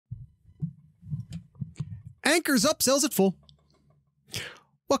Anchors up, sails at full.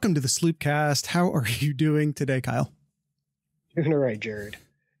 Welcome to the Sloopcast. How are you doing today, Kyle? Doing all right, Jared.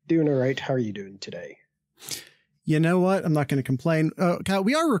 Doing all right. How are you doing today? You know what? I'm not going to complain. Kyle,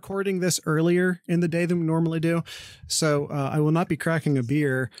 we are recording this earlier in the day than we normally do, so I will not be cracking a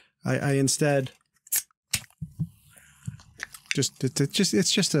beer. I instead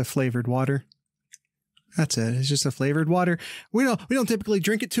it's just a flavored water. That's it. It's just a flavored water. We don't typically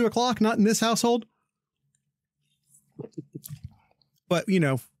drink at 2:00, not in this household. But we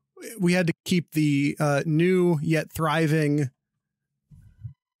had to keep the new yet thriving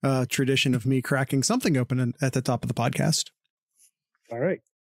tradition of me cracking something open at the top of the podcast. All right.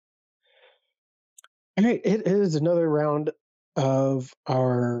 It is another round of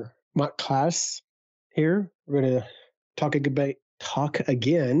our mock class here. We're going to talk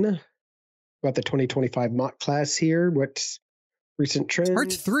again about the 2025 mock class here. What's recent trends?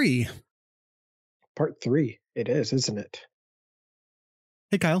 Part 3. Part 3. It is, isn't it?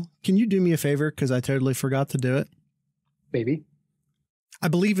 Hey, Kyle, can you do me a favor? Because I totally forgot to do it. Maybe. I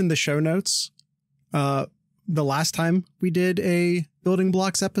believe in the show notes. The last time we did a building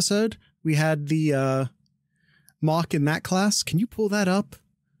blocks episode, we had the mock in that class. Can you pull that up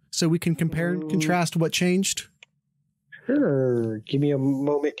so we can compare and contrast what changed? Sure. Give me a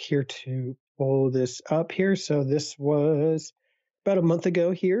moment here to pull this up here. So this was about a month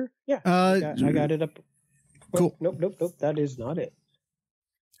ago here. Yeah, I got it up. Cool. Nope. That is not it.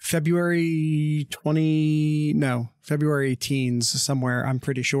 February 18s somewhere, I'm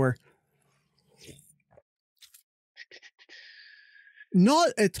pretty sure. Not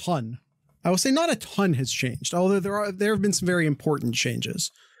a ton. I will say not a ton has changed, although there have been some very important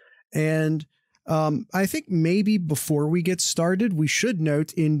changes. And I think maybe before we get started, we should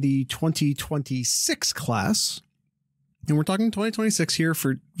note in the 2026 class, and we're talking 2026 here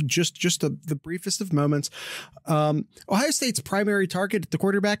for just the briefest of moments. Ohio State's primary target at the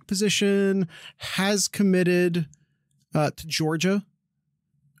quarterback position has committed to Georgia.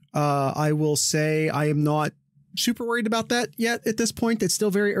 I will say I am not super worried about that yet at this point. It's still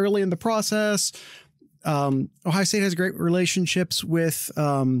very early in the process. Ohio State has great relationships with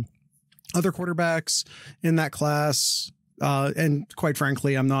other quarterbacks in that class. And quite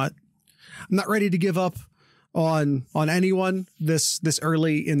frankly, I'm not ready to give up on anyone this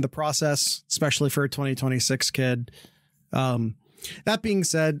early in the process, especially for a 2026 kid. That being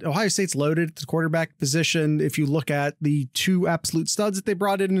said, Ohio State's loaded at the quarterback position. If you look at the two absolute studs that they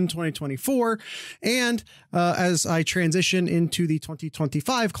brought in 2024, and as I transition into the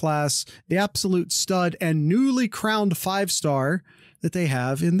 2025 class, the absolute stud and newly crowned 5-star that they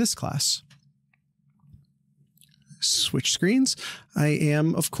have in this class. Switch screens. I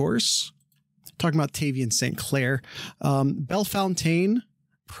am, of course, talking about Tavian St. Clair, Bellefontaine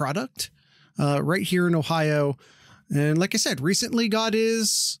product, right here in Ohio. And like I said, recently got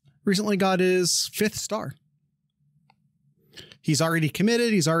his 5th star. He's already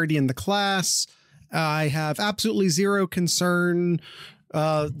committed. He's already in the class. I have absolutely zero concern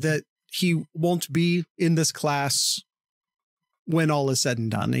that he won't be in this class when all is said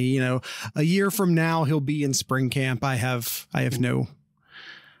and done. A year from now, he'll be in spring camp. I have no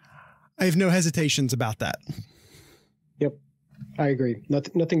hesitations about that. Yep, I agree.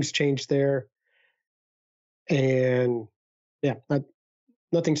 Nothing's changed there. And yeah,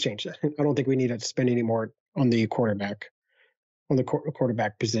 nothing's changed. I don't think we need to spend any more on the quarterback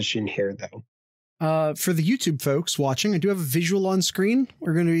position here, though. For the YouTube folks watching, I do have a visual on screen.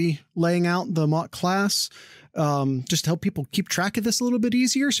 We're going to be laying out the mock class just to help people keep track of this a little bit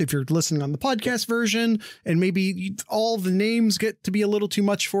easier. So if you're listening on the podcast version and maybe all the names get to be a little too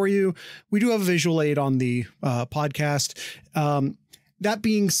much for you, we do have a visual aid on the podcast. That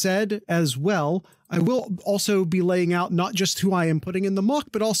being said, as well, I will also be laying out not just who I am putting in the mock,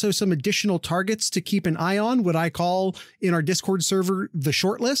 but also some additional targets to keep an eye on, what I call in our Discord server, the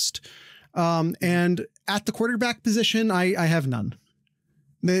short list. And at the quarterback position, I have none.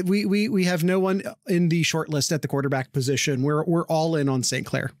 We have no one in the short list at the quarterback position. We're all in on St.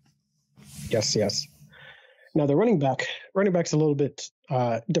 Clair. Yes. Now the running back's a little bit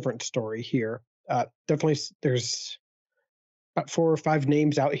different story here. Definitely, there's about 4 or 5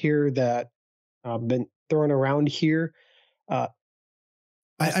 names out here that been thrown around here. I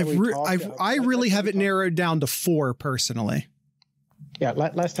really have it narrowed down to 4 personally. Yeah,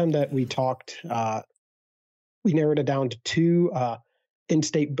 last time that we talked, we narrowed it down to 2.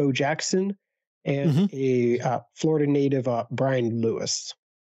 In-state Bo Jackson and a Florida native Brian Lewis.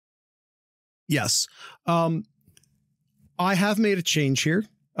 Yes. I have made a change here.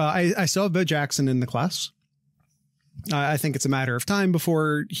 I still have Bo Jackson in the class. I think it's a matter of time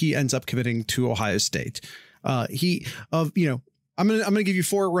before he ends up committing to Ohio State. I'm gonna give you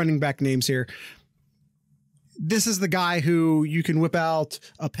 4 running back names here. This is the guy who you can whip out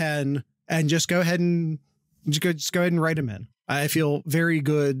a pen and just go ahead and write him in. I feel very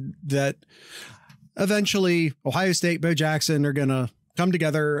good that eventually Ohio State, Bo Jackson are going to come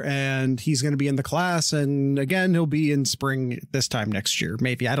together and he's going to be in the class. And again, he'll be in spring this time next year.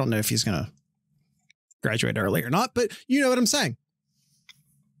 Maybe. I don't know if he's going to graduate early or not, but you know what I'm saying.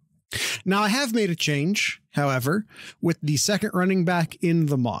 Now I have made a change, however, with the second running back in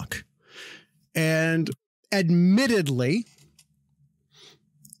the mock. And admittedly,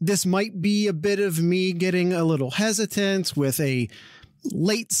 this might be a bit of me getting a little hesitant with a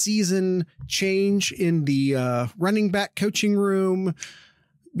late season change in the running back coaching room.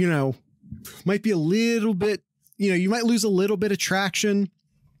 You know, might be a little bit, you might lose a little bit of traction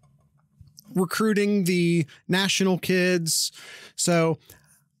recruiting the national kids. So,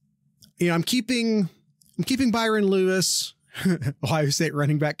 I'm keeping Byron Lewis, Ohio State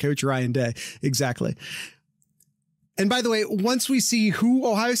running back coach Ryan Day. Exactly. And by the way, once we see who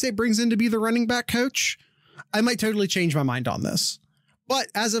Ohio State brings in to be the running back coach, I might totally change my mind on this. But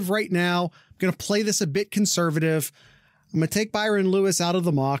as of right now, I'm going to play this a bit conservative. I'm going to take Byron Lewis out of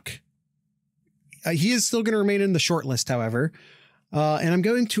the mock. He is still going to remain in the short list, however. And I'm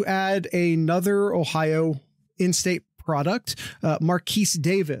going to add another Ohio in-state product, Marquise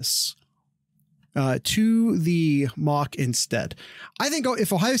Davis, to the mock instead. I think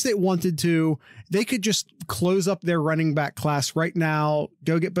if Ohio State wanted to, they could just close up their running back class right now,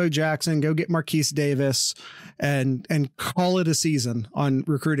 go get Bo Jackson, go get Marquise Davis, and call it a season on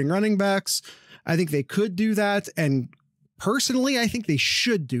recruiting running backs. I think they could do that. And personally, I think they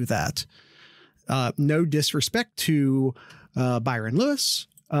should do that. No disrespect to Byron Lewis,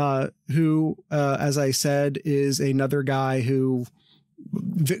 who, as I said, is another guy who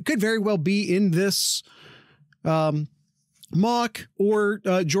could very well be in this mock, or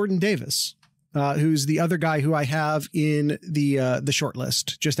Jordan Davis, who's the other guy who I have in the short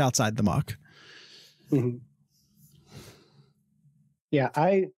list just outside the mock. Mm-hmm. Yeah,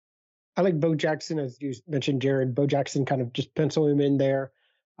 I like Bo Jackson, as you mentioned, Jared. Bo Jackson, kind of just pencil him in there.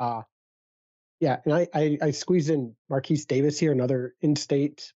 Yeah, and I squeezed in Marquise Davis here, another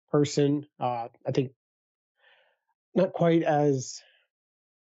in-state person. I think not quite as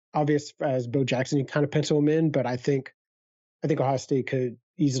obvious as Bo Jackson. You kind of pencil him in, but I think Ohio State could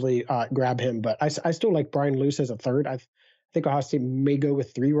easily grab him. But I still like Brian Lewis as a third. I think Ohio State may go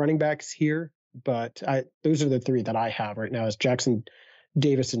with 3 running backs here, but those are the 3 that I have right now: is Jackson,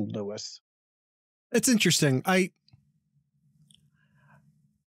 Davis, and Lewis. It's interesting. I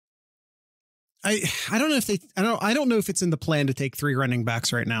don't know if I don't know if it's in the plan to take 3 running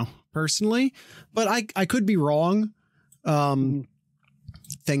backs right now, personally, but I could be wrong.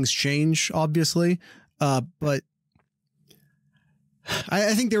 Things change, obviously. But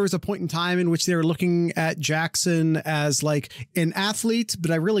I think there was a point in time in which they were looking at Jackson as like an athlete,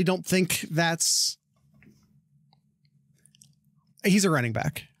 but I really don't think he's a running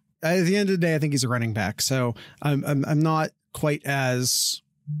back. At the end of the day, I think he's a running back. So I'm not quite as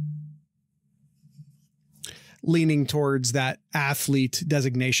leaning towards that athlete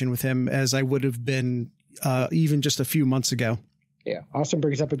designation with him as I would have been even just a few months ago. Yeah, Austin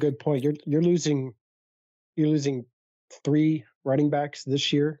brings up a good point. You're losing 3 running backs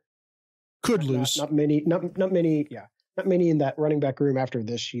this year. Could lose. Not many. Yeah, not many in that running back room after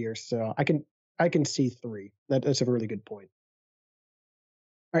this year. So I can see 3. That's a really good point.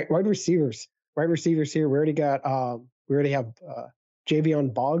 All right, wide receivers. Wide receivers here. We already have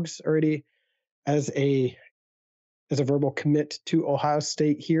Javion Boggs already as a verbal commit to Ohio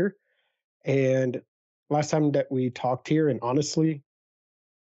State here. And last time that we talked here, and honestly,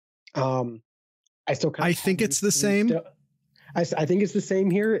 I still kind of think it's the same. I think it's the same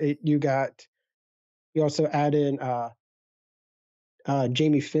here. You also add in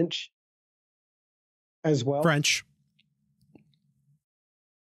Jamie Finch as well. French.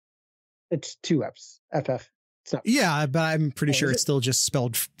 It's 2 F's. FF. It's not. Yeah, but I'm pretty sure it's still just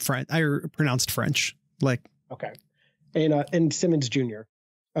spelled French. I pronounced French. Like, okay. And Simmons Jr.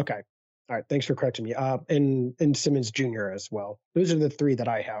 Okay. All right. Thanks for correcting me. And Simmons Jr. as well. Those are the 3 that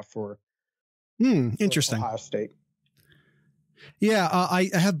I have for interesting. Ohio State. Yeah, I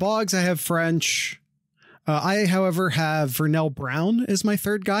have Boggs. I have French. I, however, have Vernell Brown as my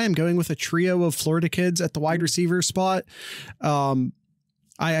 3rd guy. I'm going with a trio of Florida kids at the wide receiver spot.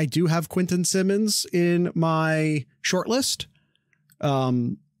 I do have Quentin Simmons in my short list.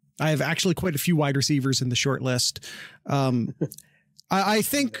 I have actually quite a few wide receivers in the short list. I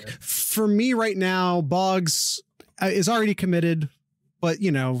think for me right now, Boggs is already committed. but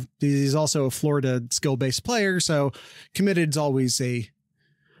he's also a Florida skill-based player. So committed is always a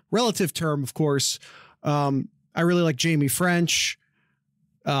relative term, of course. I really like Jamie French.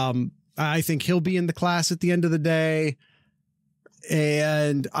 I think he'll be in the class at the end of the day.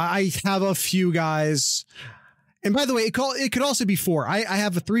 And I have a few guys. And by the way, it could also be 4. I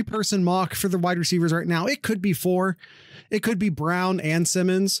have a 3-person mock for the wide receivers right now. It could be 4. It could be Brown and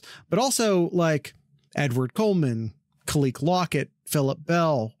Simmons, but also like Edward Coleman, Khalil Lockett, Phillip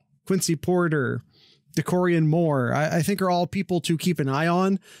Bell, Quincy Porter, DeCorian Moore, I think are all people to keep an eye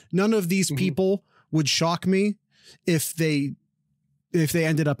on. None of these people would shock me if they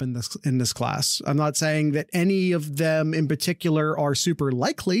ended up in this class. I'm not saying that any of them in particular are super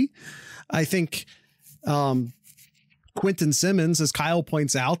likely. I think Quentin Simmons, as Kyle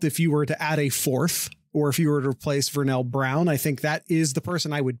points out, if you were to add a 4th, or if you were to replace Vernell Brown, I think that is the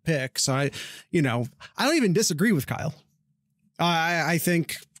person I would pick. So I don't even disagree with Kyle. I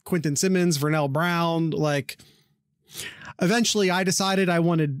think Quentin Simmons, Vernell Brown, like eventually I decided I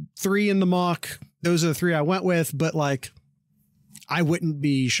wanted 3 in the mock. Those are the 3 I went with, but like, I wouldn't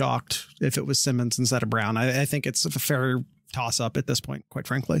be shocked if it was Simmons instead of Brown. I think it's a fair toss up at this point, quite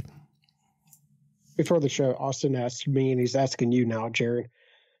frankly. Before the show, Austin asked me, and he's asking you now, Jared,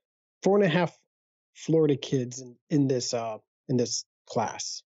 4.5 Florida kids in this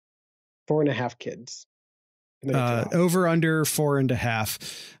class. 4.5 kids. Over under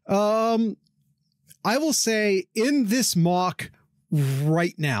 4.5. I will say in this mock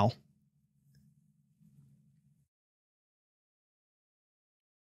right now,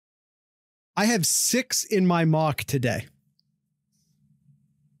 I have 6 in my mock today.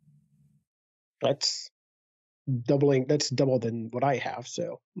 That's double than what I have.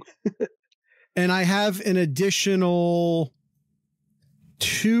 So, and I have an additional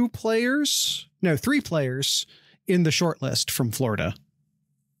 3 players in the short list from Florida.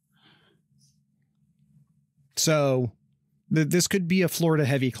 So this could be a Florida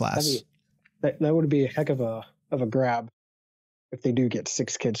heavy class. That would be a heck of a grab if they do get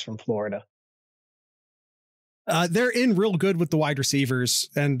 6 kids from Florida. They're in real good with the wide receivers,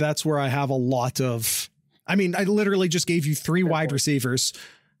 and that's where I have a lot of. I mean, I literally just gave you 3 wide receivers,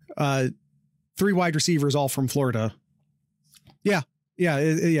 3 wide receivers, all from Florida. Yeah.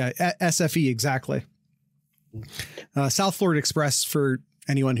 SFE, exactly. South Florida Express, for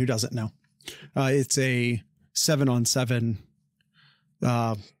anyone who doesn't know. It's a 7-on-7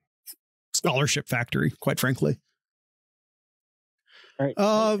 scholarship factory, quite frankly. All right.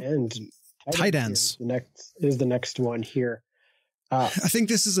 And tight ends. The next one here. I think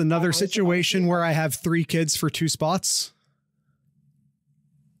this is another situation where I have 3 kids for 2 spots.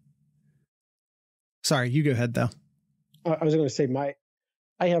 Sorry, you go ahead though. I was going to say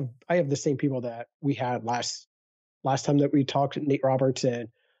I have the same people that we had last time that we talked. Nate Roberts and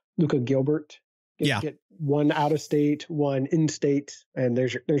Luca Gilbert. Get 1 out of state, 1 in state, and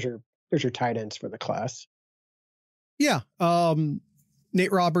there's your tight ends for the class. Yeah.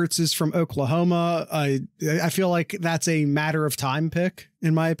 Nate Roberts is from Oklahoma. I feel like that's a matter of time pick,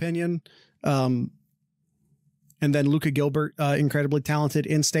 in my opinion. And then Luca Gilbert, incredibly talented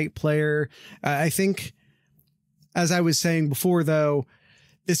in-state player. I think, as I was saying before, though,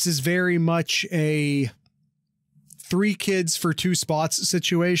 this is very much a 3 kids for 2 spots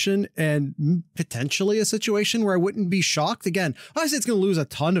situation, and potentially a situation where I wouldn't be shocked. Again, obviously it's going to lose a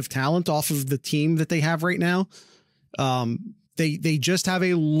ton of talent off of the team that they have right now. They just have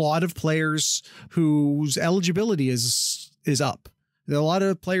a lot of players whose eligibility is up. A lot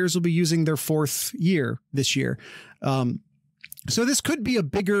of players will be using their 4th year this year. So this could be a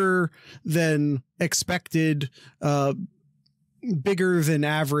bigger than expected, bigger than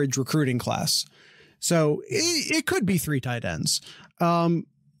average recruiting class. So it could be 3 tight ends.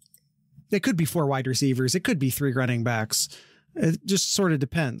 It could be 4 wide receivers. It could be 3 running backs. It just sort of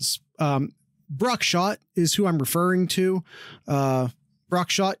depends. Brock Schott is who I'm referring to. Brock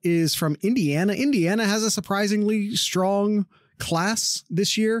Schott is from Indiana. Indiana has a surprisingly strong class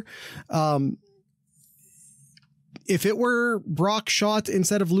this year. If it were Brock Schott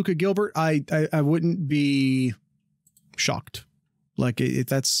instead of Luca Gilbert, I wouldn't be shocked. Like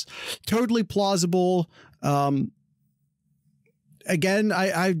that's totally plausible. Again,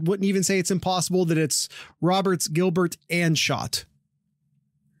 I wouldn't even say it's impossible that it's Roberts, Gilbert, and Schott.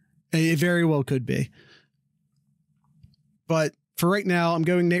 It very well could be. But for right now, I'm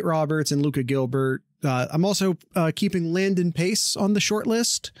going Nate Roberts and Luca Gilbert. I'm also keeping Landon Pace on the short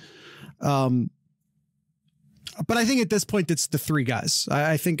list. But I think at this point, it's the 3 guys.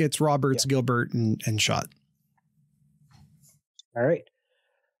 I think it's Roberts, Gilbert, and Schott. All right.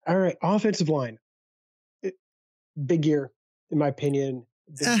 Offensive line. Big year in my opinion,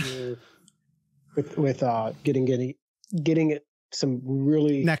 this year with getting some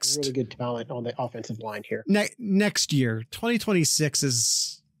really good talent on the offensive line here. Next year, 2026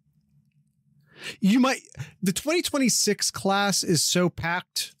 is the 2026 class is so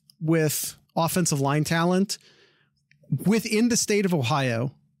packed with offensive line talent within the state of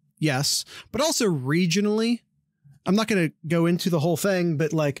Ohio. Yes, but also regionally. I'm not going to go into the whole thing,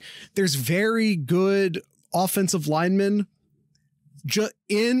 but like there's very good offensive linemen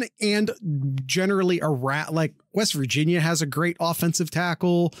in and generally around, like West Virginia has a great offensive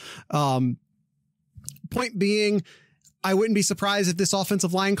tackle. Point being, I wouldn't be surprised if this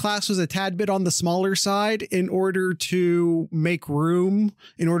offensive line class was a tad bit on the smaller side in order to make room,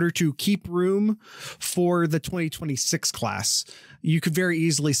 in order to keep room for the 2026 class. You could very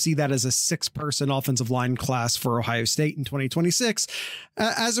easily see that as a 6-person offensive line class for Ohio State in 2026.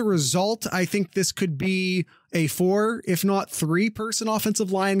 As a result, I think this could be a 4, if not 3-person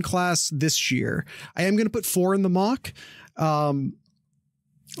offensive line class this year. I am going to put 4 in the mock.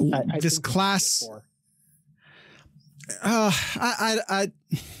 This class, I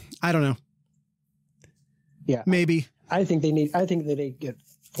don't know. Yeah, maybe. I think they get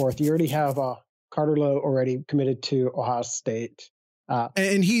 4th. You already have Carter Lowe already committed to Ohio State,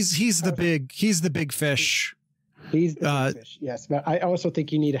 and he's the big fish. He's the big fish, yes. But I also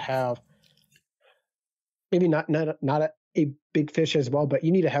think you need to have maybe not a big fish as well, but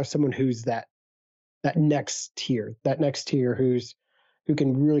you need to have someone who's that next tier who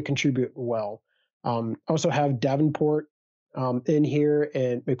can really contribute well. Also have Davenport in here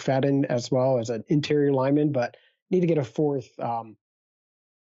and McFadden as well as an interior lineman, but need to get a 4th.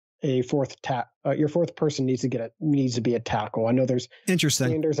 Your 4th person needs to be a tackle. I know there's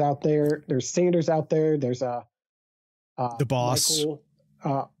Sanders out there. There's a DeBoss.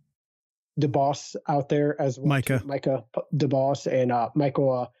 DeBoss out there as well. Micah DeBoss and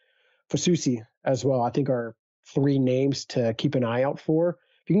Michael Fasusi as well. I think are 3 names to keep an eye out for.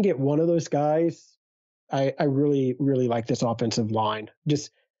 If you can get one of those guys, I really, really like this offensive line. Just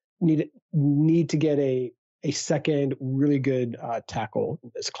need to get a second really good tackle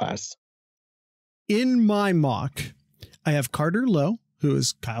in this class. In my mock, I have Carter Lowe, who,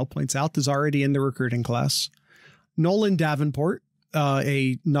 as Kyle points out, is already in the recruiting class. Nolan Davenport,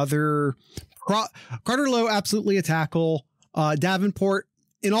 another Carter Lowe, absolutely a tackle. Davenport,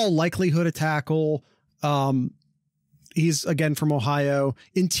 in all likelihood, a tackle. He's again from Ohio.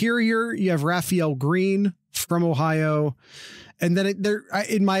 Interior, you have Raphael Green from Ohio. And then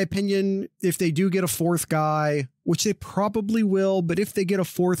in my opinion, if they do get a 4th guy, which they probably will, but if they get a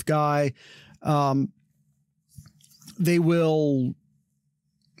 4th guy, they will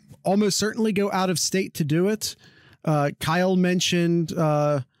almost certainly go out of state to do it. Kyle mentioned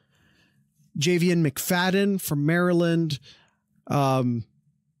Javian McFadden from Maryland.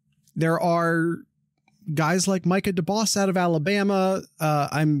 There are guys like Micah DeBoss out of Alabama.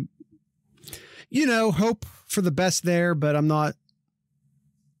 I'm, hope for the best there, but I'm not.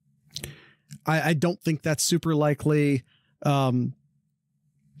 I don't think that's super likely.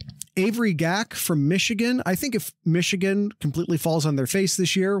 Avery Gack from Michigan. I think if Michigan completely falls on their face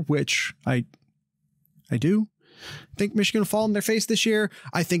this year, which I do think Michigan will fall on their face this year,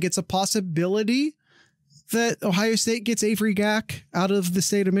 I think it's a possibility that Ohio State gets Avery Gack out of the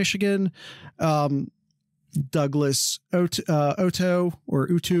state of Michigan. Douglas Utu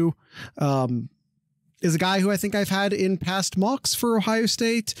is a guy who I think I've had in past mocks for Ohio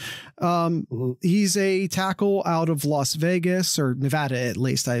State. He's a tackle out of Las Vegas or Nevada, at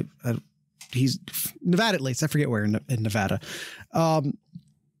least. He's Nevada, at least. I forget where in Nevada.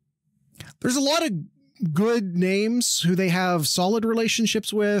 There's a lot of good names who they have solid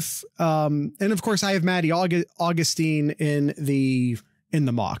relationships with. And of course I have Maddie Augustine in the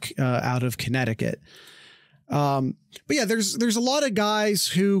mock out of Connecticut. But yeah, there's a lot of guys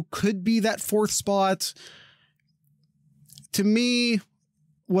who could be that 4th spot. To me,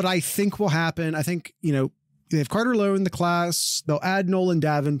 what I think will happen, I think, they have Carter Lowe in the class. They'll add Nolan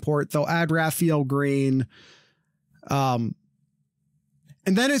Davenport. They'll add Raphael Green. And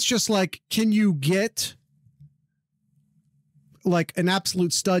then it's just like, can you get like an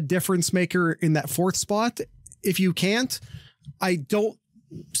absolute stud difference maker in that 4th spot? If you can't, I don't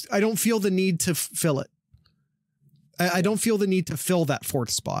feel the need to fill it. I don't feel the need to fill that 4th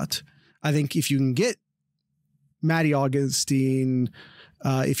spot. I think if you can get Maddie Augustine,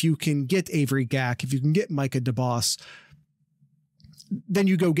 if you can get Avery Gack, if you can get Micah DeBoss, then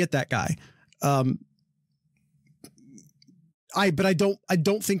you go get that guy. I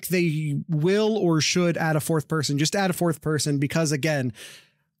don't think they will or should add a 4th person. Just add a 4th person because again,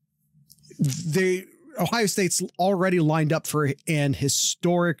 Ohio State's already lined up for an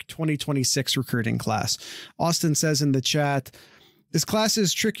historic 2026 recruiting class. Austin says in the chat, this class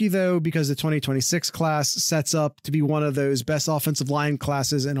is tricky, though, because the 2026 class sets up to be one of those best offensive line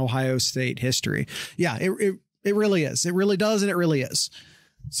classes in Ohio State history. Yeah, it really is. It really does. And it really is.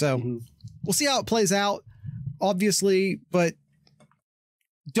 So we'll see how it plays out, obviously, but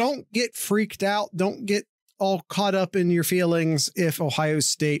don't get freaked out. Don't get all caught up in your feelings if Ohio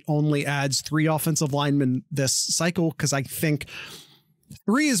State only adds 3 offensive linemen this cycle, because I think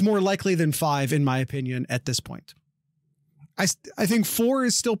 3 is more likely than 5, in my opinion, at this point. I think 4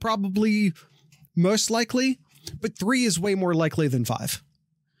 is still probably most likely, but 3 is way more likely than 5.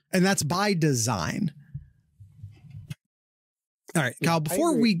 And that's by design. All right, Kyle,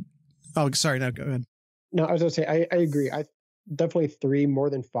 before we... Oh, sorry. No, go ahead. No, I was going to say, I agree. I definitely 3 more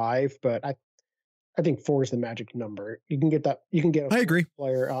than 5, but I think 4 is the magic number. You can get that. You can get a I agree.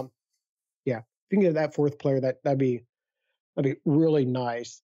 Player. Yeah, if you can get that 4th player, that'd be really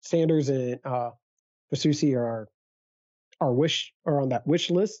nice. Sanders and Basusi are on that wish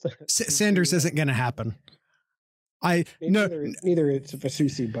list. Sanders isn't going to happen. Neither it's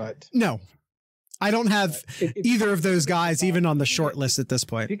Basusi, but no, I don't have either of those guys even on the short list at this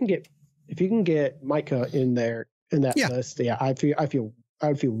point. If you can get Micah in there in that list, yeah, I feel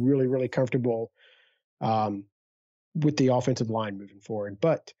really, really comfortable with the offensive line moving forward.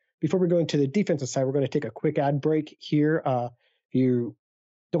 But before we go into the defensive side, we're going to take a quick ad break here. If you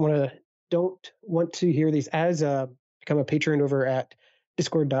don't want to hear these ads, become a patron over at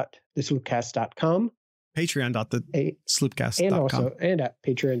discord.thesloopcast.com. Patreon.thesloopcast.com. And at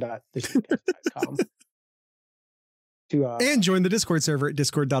patreon.thesloopcast.com. And join the Discord server at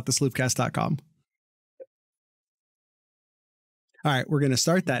discord.thesloopcast.com. All right, we're going to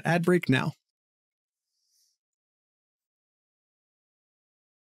start that ad break now.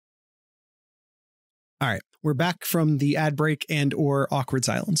 All right, we're back from the ad break and or awkward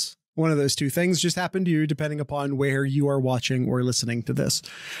silence. One of those two things just happened to you, depending upon where you are watching or listening to this.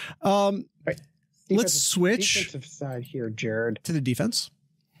 Right. Let's switch defensive side here, Jared. To the defense.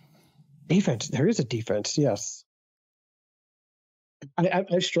 Defense. There is a defense. Yes.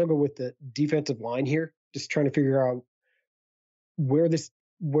 I struggle with the defensive line here, just trying to figure out where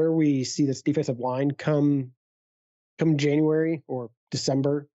we see this defensive line come January or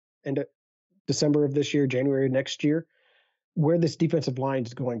December, and December of this year, January of next year, where this defensive line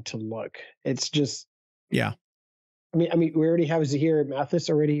is going to look. It's just, yeah. I mean, we already have Zahir Mathis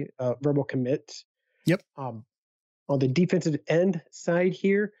already verbal commit. Yep. On the defensive end side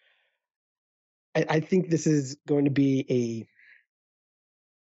here, I think this is going to be a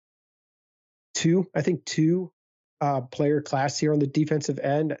two player class here on the defensive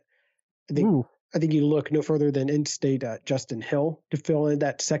end. I think you look no further than in-state Justin Hill to fill in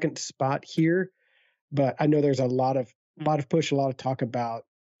that second spot here. But I know there's a lot of push, a lot of talk about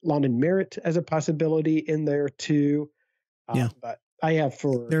London Merritt as a possibility in there too. Yeah. But I have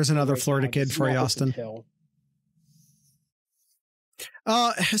there's another Florida kid for you, Austin. Hill.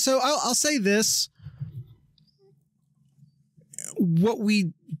 So I'll say this. What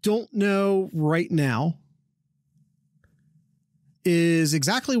we don't know right now is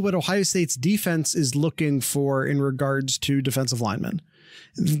exactly what Ohio State's defense is looking for in regards to defensive linemen.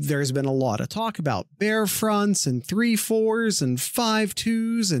 There's been a lot of talk about bare fronts and 3-4s and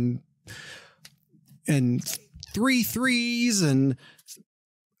 5-2s and 3-3s. And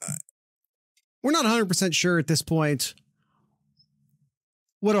we're not 100% sure at this point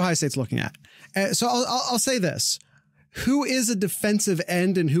what Ohio State's looking at. So I'll say this. Who is a defensive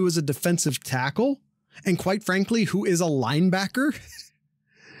end and who is a defensive tackle, and quite frankly, who is a linebacker,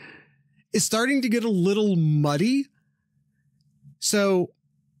 is starting to get a little muddy. So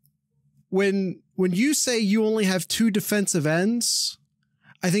when you say you only have 2 defensive ends,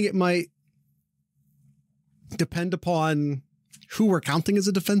 I think it might depend upon who we're counting as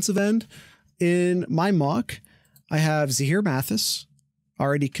a defensive end. In my mock, I have Zahir Mathis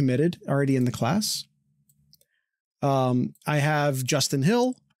already committed, already in the class. I have Justin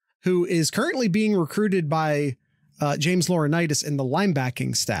Hill, who is currently being recruited by James Laurinaitis in the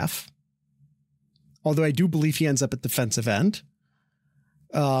linebacking staff. Although I do believe he ends up at defensive end.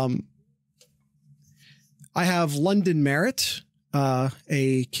 I have London Merritt,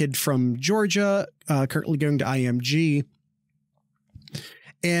 a kid from Georgia, currently going to IMG.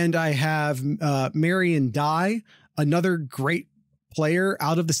 And I have Marion Dye, another great player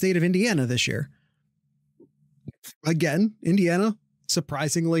out of the state of Indiana this year. Again, Indiana,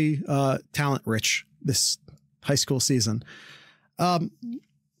 surprisingly talent rich this high school season.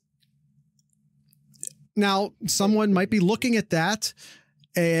 Now, someone might be looking at that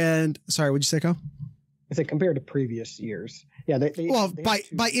and sorry, what'd you say, Kyle? I say compared to previous years. Yeah. By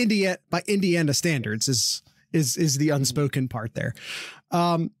Indiana standards is the unspoken part there.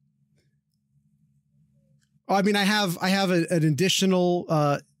 I mean, I have an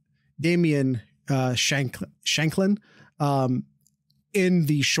additional Damian Shanklin in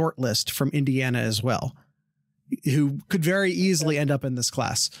the short list from Indiana as well, who could very easily end up in this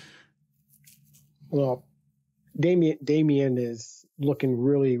class. Well, Damian is looking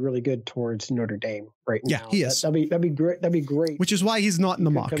really, really good towards Notre Dame right now. Yeah, he is. That'd be great. That'd be great. Which is why he's not in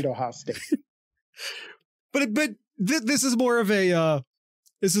the mock. Come to Ohio State. but this is more of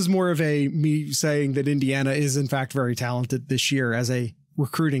a me saying that Indiana is in fact very talented this year as a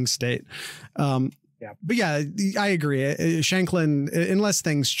recruiting state. Yeah. But yeah, I agree. Shanklin, unless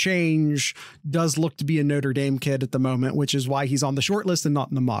things change, does look to be a Notre Dame kid at the moment, which is why he's on the short list and not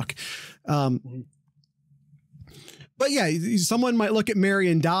in the mock. But yeah, someone might look at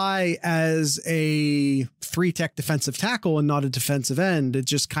Marion Dye as a 3-tech defensive tackle and not a defensive end. It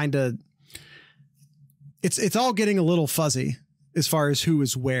just kind of, it's all getting a little fuzzy as far as who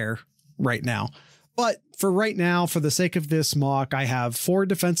is where right now. But for right now, for the sake of this mock, I have 4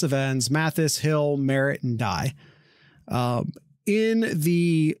 defensive ends: Mathis, Hill, Merritt, and Dye. In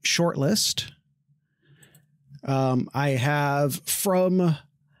the short list, I have from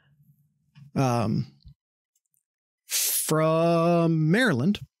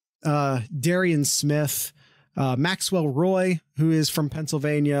Maryland, Darian Smith, Maxwell Roy, who is from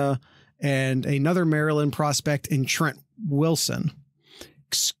Pennsylvania, and another Maryland prospect in Trent Wilson.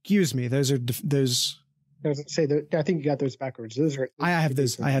 Excuse me. Those are those. I was say that. I think you got those backwards. Those are. I have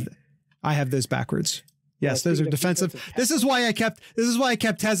those. I have those backwards. Yes, those are defensive. This is why I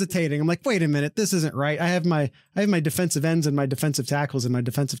kept hesitating. I'm like, wait a minute, this isn't right. I have my defensive ends and my defensive tackles and my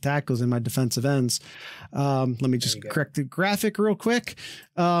defensive tackles and my defensive ends. Let me just correct the graphic real quick.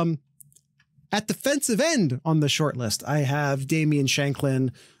 At defensive end on the short list, I have Damian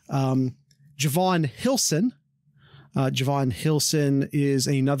Shanklin, Javon Hilson. Javon Hilson is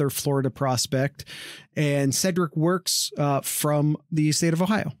another Florida prospect, and Cedric Works from the state of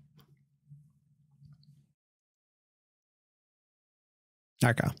Ohio.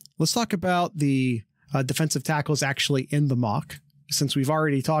 Okay, let's talk about the defensive tackles actually in the mock, since we've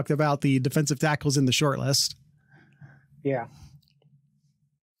already talked about the defensive tackles in the short list. Yeah. I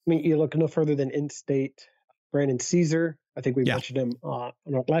mean, you look no further than in-state Brandon Caesar. I think we mentioned him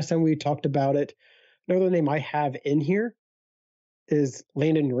last time we talked about it. Another name I have in here is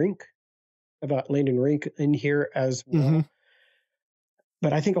Landon Rink. About Landon Rink in here as well. Mm-hmm.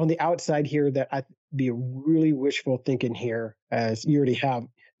 But I think on the outside here that I'd be really wishful thinking here, as you already have.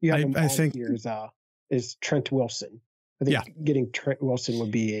 You have him I think here is Trent Wilson. I think getting Trent Wilson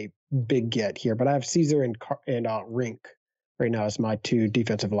would be a big get here. But I have Caesar and Rink right now as my 2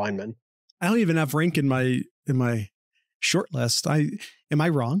 defensive linemen. I don't even have Rink in my short list. Am I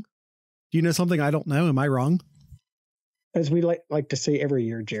wrong? Do you know something I don't know? Am I wrong? As we like to say every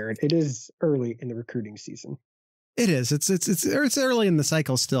year, Jared, it is early in the recruiting season. It is. It's early in the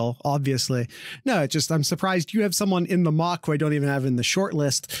cycle still, obviously. No, it's just I'm surprised you have someone in the mock who I don't even have in the short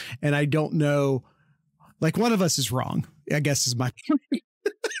list, and I don't know. Like, one of us is wrong, I guess is my point.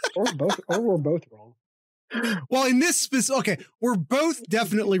 or we're both wrong. Well, in this okay, we're both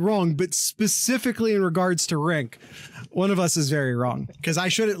definitely wrong, but specifically in regards to Rink, one of us is very wrong, because I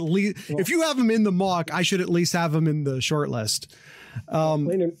should at least, if you have him in the mock, I should at least have him in the short list.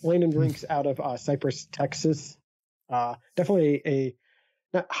 Landon Rink's out of Cypress, Texas. Definitely a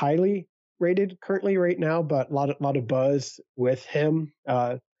not highly rated currently right now, but a lot of buzz with him.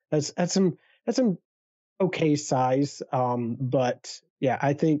 That's some okay size. But yeah,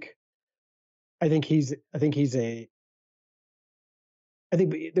 I think there's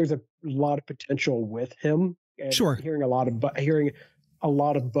a lot of potential with him. And sure. Hearing a lot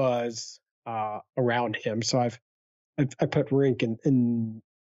of buzz around him. So I put Rink in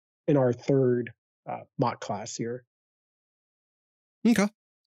our 3rd mock class here. Okay.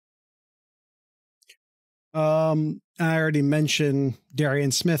 I already mentioned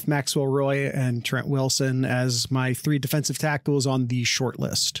Darian Smith, Maxwell Roy, and Trent Wilson as my 3 defensive tackles on the short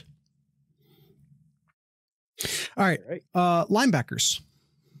list. All right. Linebackers.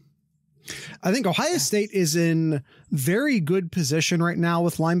 I think Ohio State is in very good position right now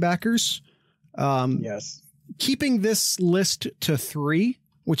with linebackers. Yes. Keeping this list to 3,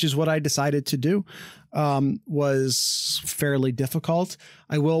 which is what I decided to do, was fairly difficult.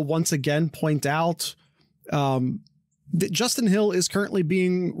 I will once again point out that Justin Hill is currently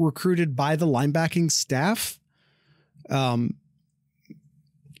being recruited by the linebacking staff.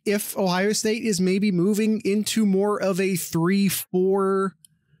 If Ohio State is maybe moving into more of a 3-4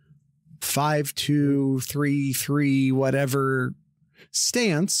 5-2, 3-3, whatever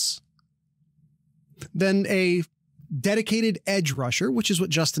stance than a dedicated edge rusher, which is what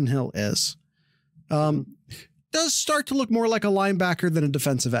Justin Hill is. Does start to look more like a linebacker than a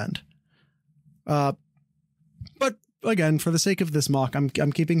defensive end. But again, for the sake of this mock, I'm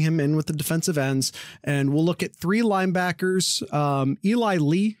keeping him in with the defensive ends, and we'll look at 3 linebackers. Eli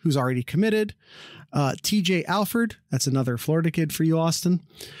Lee, who's already committed, TJ Alford, that's another Florida kid for you, Austin,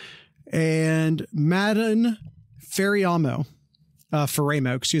 and Madden Faramo.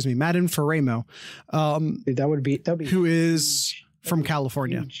 Madden Faramo. That'd be who is from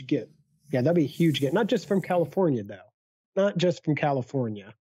California. Huge get. Yeah, that'd be a huge get. Not just from California, though. Not just from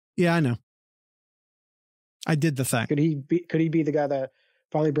California. Yeah, I know. I did the thing. Could he be the guy that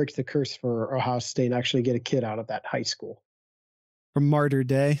finally breaks the curse for Ohio State and actually get a kid out of that high school? From Martyr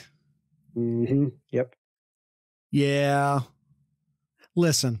Day? Mm-hmm. Yep. Yeah.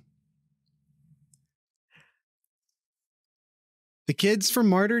 Listen. The kids from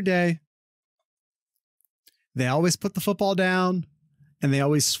Martyr Day, they always put the football down, and they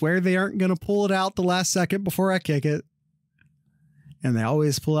always swear they aren't going to pull it out the last second before I kick it. And they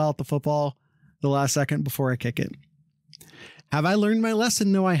always pull out the football the last second before I kick it. Have I learned my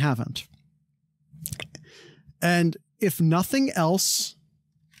lesson? No, I haven't. And if nothing else,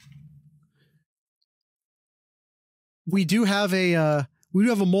 we do have a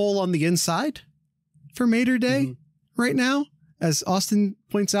mole on the inside for Mater Day right now, as Austin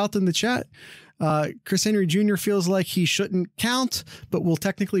points out in the chat. Chris Henry Jr. feels like he shouldn't count, but will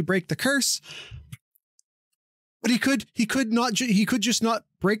technically break the curse. But he could just not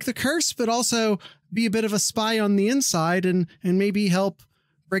break the curse, but also be a bit of a spy on the inside and maybe help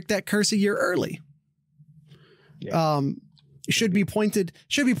break that curse a year early. Yeah. It should be pointed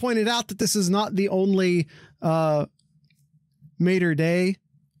out that this is not the only Mater Day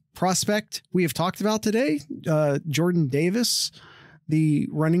prospect we have talked about today. Jordan Davis, the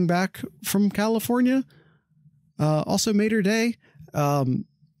running back from California, also Mater Day.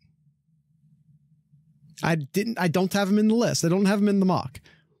 I don't have him in the list. I don't have him in the mock.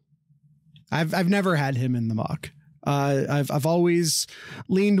 I've never had him in the mock. I've always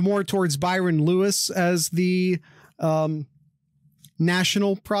leaned more towards Byron Lewis as the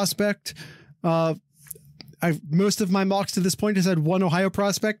national prospect. Most of my mocks to this point has had one Ohio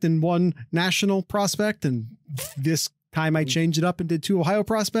prospect and one national prospect, and this time I changed it up and did 2 Ohio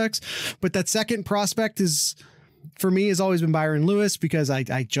prospects. But that second prospect for me has always been Byron Lewis, because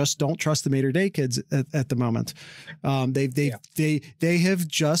I just don't trust the Mater Day kids at the moment. They have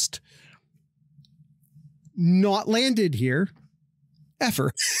just not landed here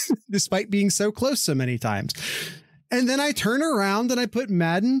ever, despite being so close so many times. And then I turn around and I put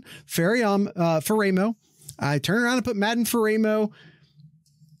Madden Faramo. I turn around and put Madden Faramo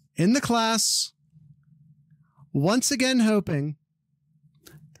in the class, once again hoping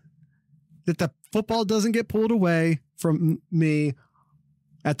that the football doesn't get pulled away from me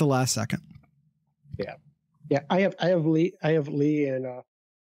at the last second. Yeah. I have Lee and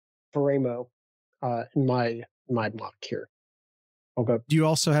Faramo in my mock here. I'll go. Do you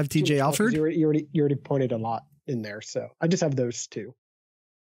also have TJ Alford? You already pointed a lot in there, so I just have those 2.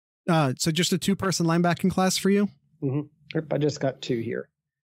 So just a 2-person linebacking class for you? Mm-hmm. Yep, I just got 2 here.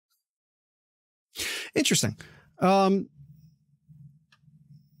 Interesting.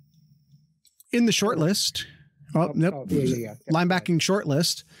 In the short list, linebacking short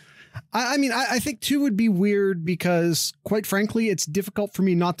list. I mean, I think 2 would be weird because, quite frankly, it's difficult for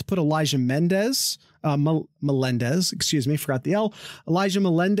me not to put Elijah Melendez, forgot the L, Elijah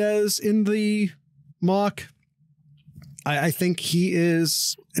Melendez in the mock. I think he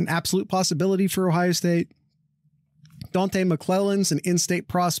is an absolute possibility for Ohio State. Dante McClellan's an in-state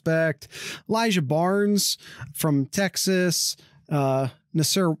prospect. Elijah Barnes from Texas.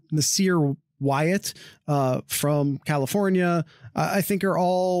 Nasir Wyatt from California, I think are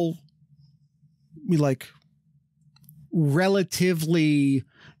all relatively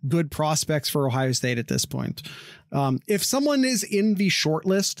good prospects for Ohio State at this point. If someone is in the short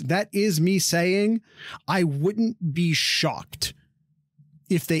list, that is me saying I wouldn't be shocked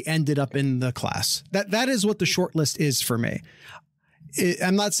if they ended up in the class. That is what the short list is for me.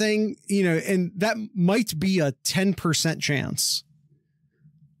 I'm not saying, and that might be a 10% chance.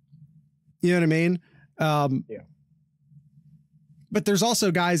 You know what I mean? Yeah. But there's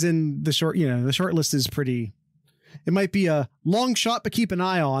also guys in the short list is pretty, it might be a long shot, but keep an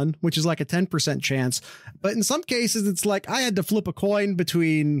eye on, which is like a 10% chance. But in some cases, it's like I had to flip a coin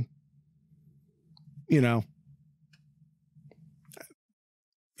between,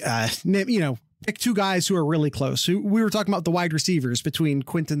 pick two guys who are really close. We were talking about the wide receivers between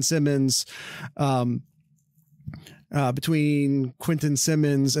Quentin Simmons and Vernell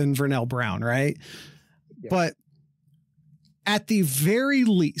Brown, right? Yeah. But at the very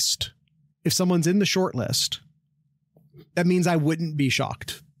least, if someone's in the short list, that means I wouldn't be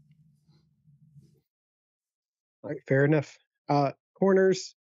shocked. All right, fair enough.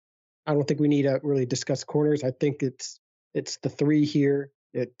 Corners, I don't think we need to really discuss corners. I think it's the three here.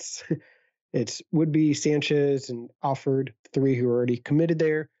 It's Woodby, Sanchez, and Offord, three who are already committed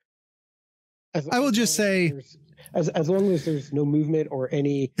there. I will just say, as long as there's no movement or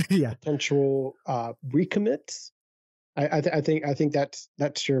any potential recommits, I think that's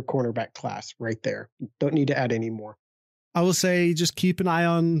your cornerback class right there. Don't need to add any more. I will say, just keep an eye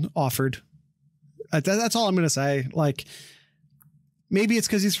on Offord. That's all I'm going to say. Like, maybe it's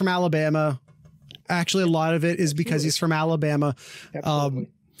because he's from Alabama. Actually, a lot of it is because he's from Alabama. I think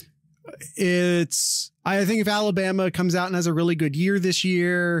if Alabama comes out and has a really good year this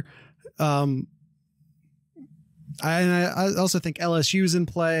year, I also think LSU's in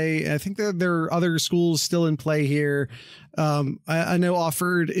play. I think there are other schools still in play here. I know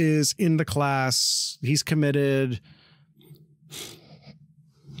Offord is in the class. He's committed.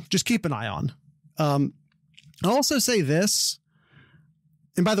 Just keep an eye on. I'll also say this,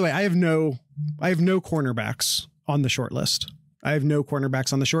 and by the way, I have no cornerbacks on the short list. I have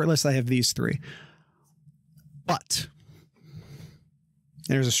these three, but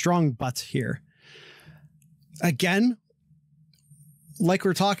there's a strong but here. Again, like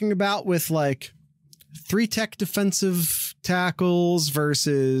we're talking about with like 3-tech defensive tackles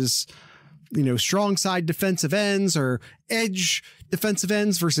versus, strong side defensive ends or edge defensive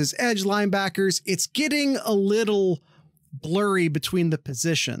ends versus edge linebackers. It's getting a little blurry between the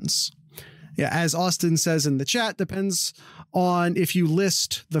positions. Yeah, as Austin says in the chat, depends on if you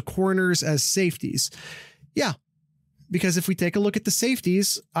list the corners as safeties. Yeah, because if we take a look at the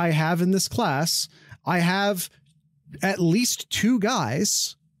safeties I have in this class, I have at least two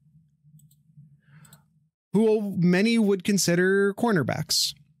guys who many would consider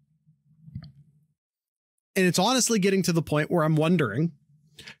cornerbacks. And it's honestly getting to the point where I'm wondering,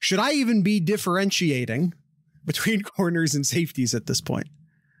 should I even be differentiating between corners and safeties at this point?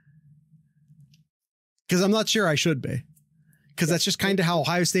 Because I'm not sure I should be. Because that's just kind of how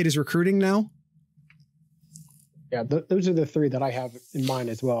Ohio State is recruiting now. Yeah, those are the three that I have in mind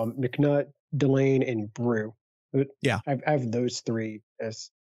as well. McNutt, Delane, and Brew. Yeah. I have those three as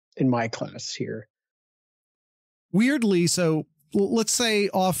in my class here. Weirdly, so let's say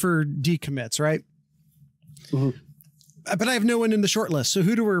Offord decommits, right? Mm-hmm. But I have no one in the short list. So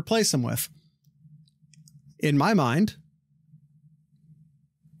who do we replace him with? In my mind,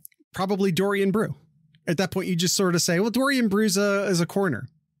 probably Dorian Brew. At that point, you just sort of say, well, Dorian Brew's is a corner.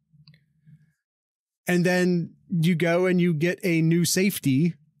 And then you go and you get a new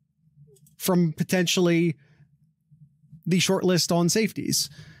safety from potentially the short list on safeties.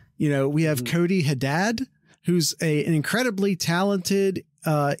 We have Cody Haddad, who's an incredibly talented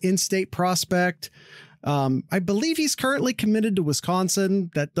in-state prospect. I believe he's currently committed to Wisconsin.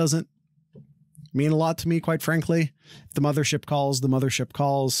 That doesn't mean a lot to me, quite frankly. If the mothership calls, the mothership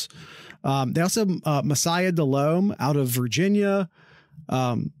calls. They also have Messiah Delhomme out of Virginia.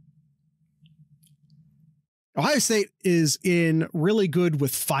 Ohio State is in really good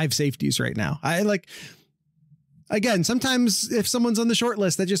with 5 safeties right now. Again, sometimes if someone's on the short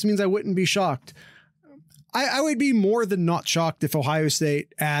list, that just means I wouldn't be shocked. I would be more than not shocked if Ohio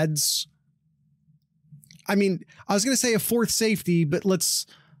State adds. I mean, I was going to say a 4th safety, but let's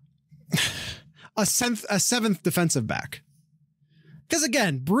a 7th defensive back. Because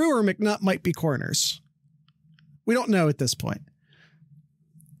again, Brew or McNutt might be corners. We don't know at this point.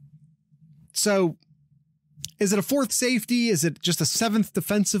 So is it a 4th safety? Is it just a 7th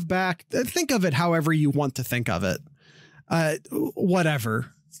defensive back? Think of it however you want to think of it.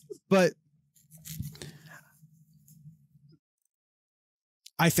 Whatever. But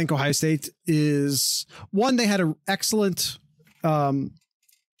I think Ohio State is one. They had an excellent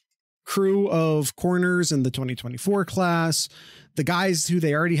crew of corners in the 2024 class. The guys who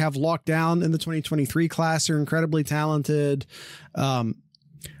they already have locked down in the 2023 class are incredibly talented.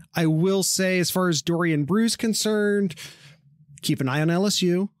 I will say, as far as Dorian Brew's concerned, keep an eye on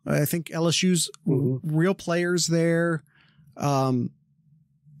LSU. I think LSU's real players there. I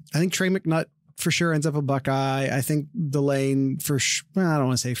think Trey McNutt for sure ends up a Buckeye. I think Delane I don't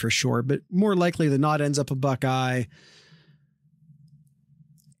want to say for sure, but more likely than not ends up a Buckeye.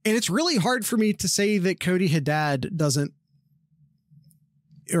 And it's really hard for me to say that Cody Haddad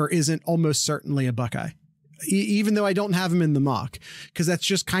isn't almost certainly a Buckeye. even though I don't have him in the mock, because that's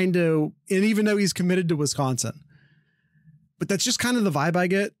just kind of, and even though he's committed to Wisconsin, but that's just kind of the vibe I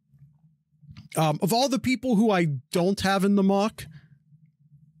get. Of all the people who I don't have in the mock,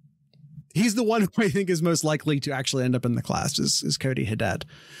 he's the one who I think is most likely to actually end up in the class is Cody Haddad.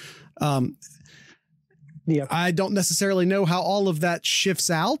 Yeah, I don't necessarily know how all of that shifts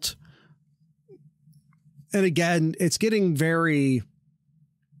out. And again, it's getting very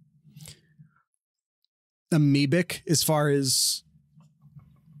amoebic as far as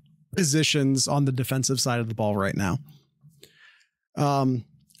positions on the defensive side of the ball right now.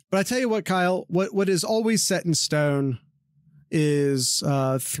 But I tell you what, Kyle, what is always set in stone is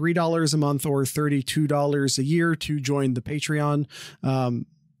 $3 a month or $32 a year to join the Patreon.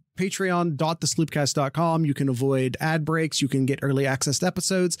 Patreon.thesloopcast.com. You can avoid ad breaks. You can get early access to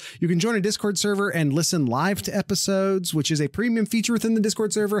episodes. You can join a Discord server and listen live to episodes, which is a premium feature within the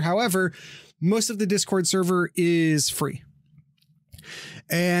Discord server. However, most of the Discord server is free.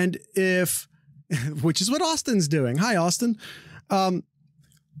 And which is what Austin's doing. Hi, Austin.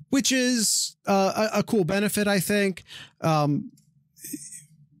 Which is a cool benefit, I think.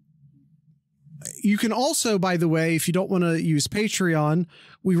 You can also, by the way, if you don't want to use Patreon,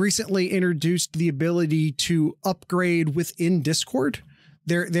 we recently introduced the ability to upgrade within Discord.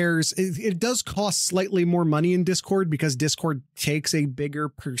 It does cost slightly more money in Discord because Discord takes a bigger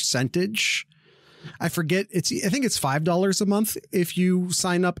percentage. I forget. I think it's $5 a month if you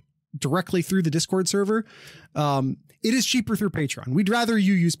sign up directly through the Discord server. It is cheaper through Patreon. We'd rather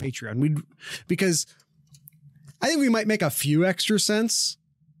you use Patreon. Because I think we might make a few extra cents,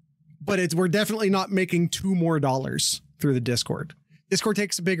 but we're definitely not making $2 more through the Discord. Discord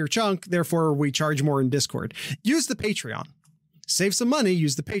takes a bigger chunk, therefore we charge more in Discord. Use the Patreon. Save some money,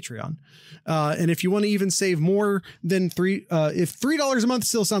 use the Patreon. And if you want to even save more than if $3 a month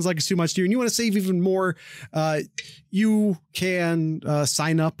still sounds like it's too much to you, and you want to save even more, you can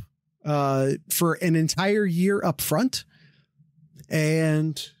sign up for an entire year up front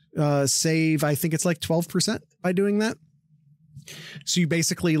and save, I think it's like 12% by doing that. So you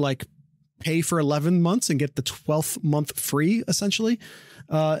basically like pay for 11 months and get the 12th month free, essentially.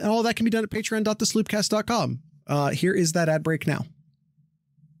 And all that can be done at patreon.thesloopcast.com. Here is that ad break now.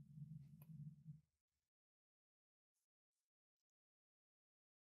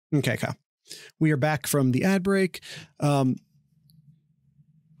 Okay, Kyle. We are back from the ad break.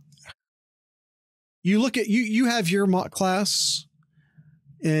 You look at you have your mock class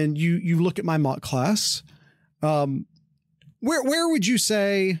and you look at my mock class. Where would you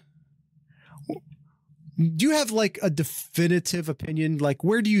say, do you have like a definitive opinion? Like,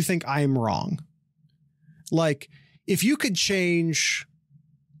 where do you think I'm wrong? Like, if you could change,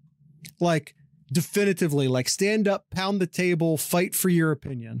 like, definitively, like, stand up, pound the table, fight for your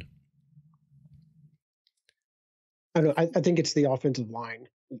opinion. I think it's the offensive line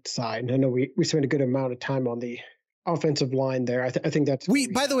side. I know we spent a good amount of time on the offensive line there. I think that's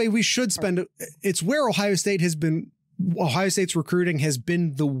by the way, we should spend. It's where Ohio State's recruiting has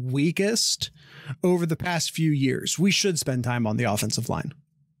been the weakest over the past few years. We should spend time on the offensive line.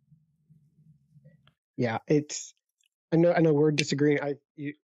 Yeah, I know we're disagreeing.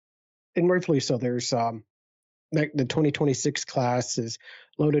 And rightfully so. There's like the 2026 class is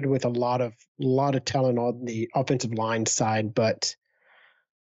loaded with a lot of talent on the offensive line side, but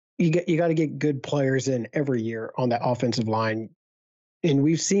you got to get good players in every year on that offensive line. And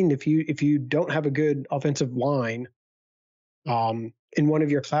we've seen if you don't have a good offensive line in one of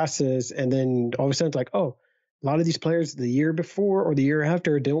your classes, and then all of a sudden it's like, oh, a lot of these players the year before or the year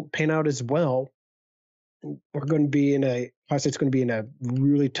after don't pan out as well. We're going to be Ohio State's going to be in a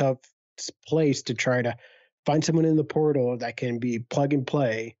really tough place to try to find someone in the portal that can be plug and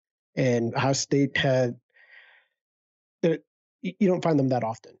play. And Ohio State you don't find them that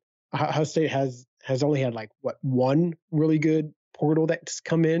often. Ohio State has only had like one really good portal that's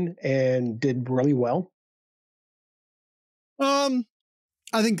come in and did really well. I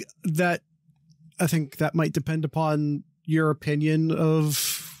think that might depend upon your opinion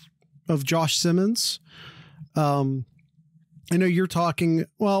of Josh Simmons. I know you're talking,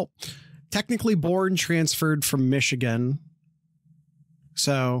 well, technically Bourne transferred from Michigan.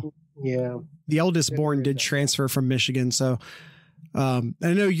 So yeah, the eldest Bourne did transfer from Michigan. So I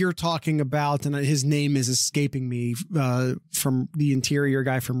know you're talking about, and his name is escaping me, from the interior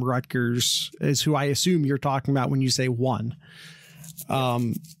guy from Rutgers is who I assume you're talking about when you say one.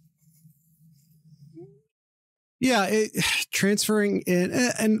 Transferring in,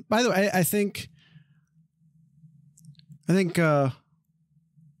 and by the way, I think McCullough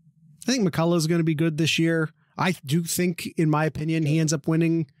is going to be good this year. I do think, in my opinion, he ends up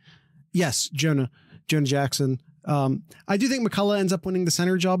winning. Yes, Jonah Jonah Jackson. I do think McCullough ends up winning the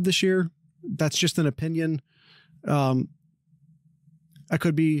center job this year. That's just an opinion. I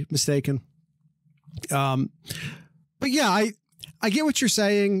could be mistaken. But yeah, I get what you're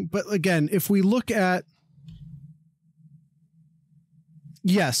saying. But again, if we look at,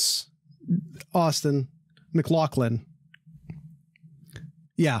 yes, Austin McLaughlin.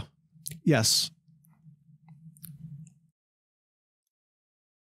 Yeah. Yes.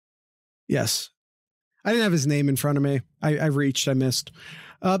 Yes. I didn't have his name in front of me. I missed.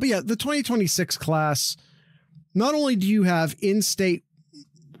 But yeah, the 2026 class, not only do you have in-state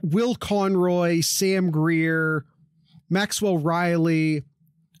Will Conroy, Sam Greer, Maxwell Riley,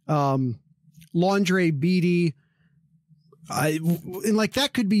 Londre Beatty, and like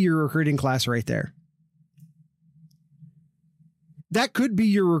that could be your recruiting class right there. That could be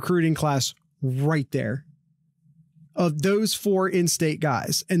your recruiting class right there of those 4 in-state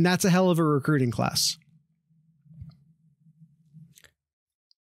guys. And that's a hell of a recruiting class.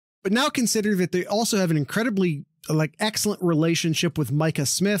 But now consider that they also have an incredibly excellent relationship with Micah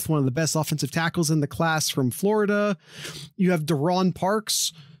Smith, one of the best offensive tackles in the class from Florida. You have Deron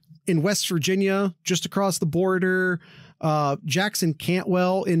Parks in West Virginia, just across the border. Jackson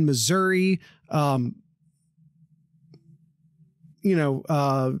Cantwell in Missouri. You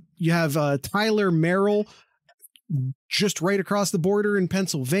have Tyler Merrill just right across the border in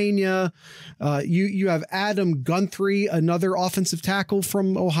Pennsylvania. You have Adam Guthrie, another offensive tackle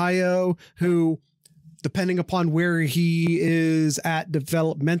from Ohio, who, depending upon where he is at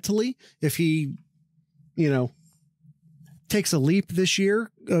developmentally, if he, takes a leap this year,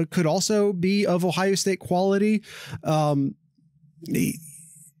 could also be of Ohio State quality. Ohio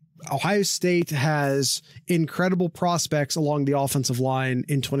State has incredible prospects along the offensive line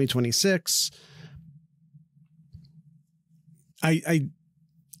in 2026. I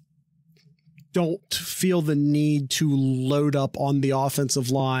don't feel the need to load up on the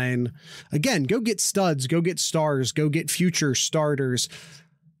offensive line. Again, go get studs, go get stars, go get future starters.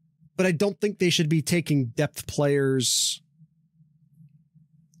 But I don't think they should be taking depth players,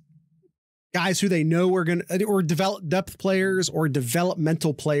 guys who they know are going to, or develop depth players or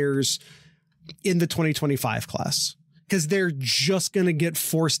developmental players in the 2025 class, because they're just going to get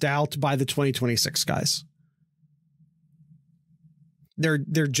forced out by the 2026 guys.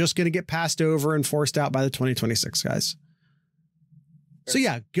 They're just going to get passed over and forced out by the 2026 guys. So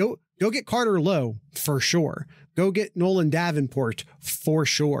yeah, go get Carter Lowe for sure. Go get Nolan Davenport for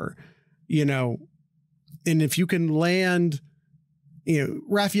sure. And if you can land,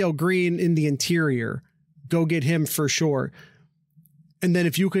 Raphael Green in the interior, go get him for sure. And then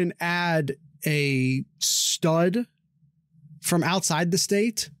if you can add a stud from outside the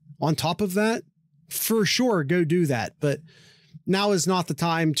state on top of that, for sure, go do that. But now is not the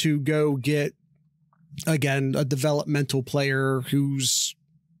time to go get, again, a developmental player who's,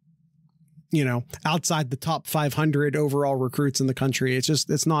 outside the top 500 overall recruits in the country.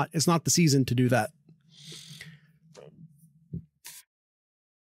 It's not the season to do that.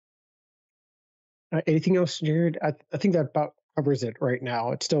 Anything else, Jared? I think that about covers it right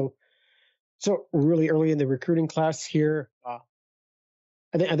now. It's still so really early in the recruiting class here.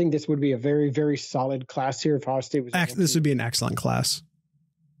 I think this would be a very, very solid class here if Ohio State was. This would be an excellent class.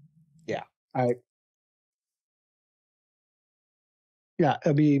 Yeah,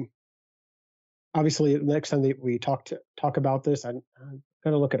 it'll be obviously the next time that we talk about this. I'm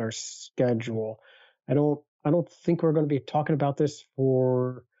going to look at our schedule. I don't think we're going to be talking about this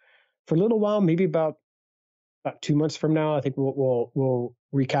for a little while. Maybe about 2 months from now. I think we'll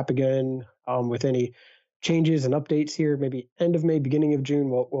recap again with any changes and updates here. Maybe end of May, beginning of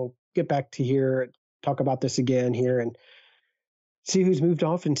June. We'll get back to here, talk about this again here, and see who's moved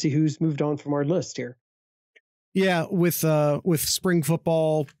off and see who's moved on from our list here. Yeah, with spring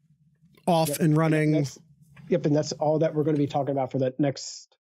football off and running. And that's all that we're going to be talking about for the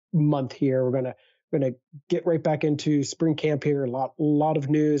next month here. We're going to get right back into spring camp here. A lot of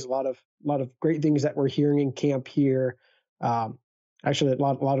news, a lot of great things that we're hearing in camp here. Actually, a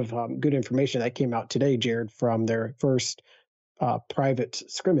lot of good information that came out today, Jared, from their first private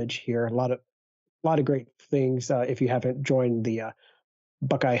scrimmage here. A lot of great things. If you haven't joined the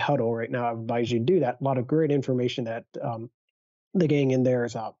Buckeye Huddle right now, I advise you to do that. A lot of great information that the gang in there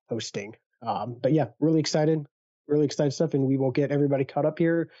is posting. But yeah, really excited stuff, and we will get everybody caught up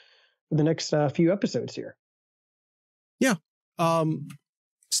here for the next few episodes here. Yeah.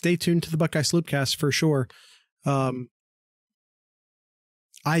 Stay tuned to the Buckeye Sloopcast for sure. I'm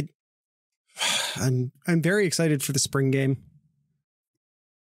very excited for the spring game,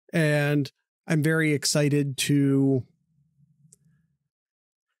 and I'm very excited to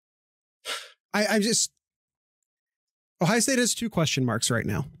I just, Ohio State has 2 question marks right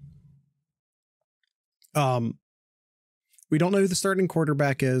now. We don't know who the starting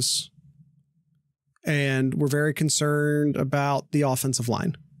quarterback is, and we're very concerned about the offensive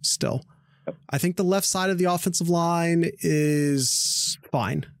line still. Yep. I think the left side of the offensive line is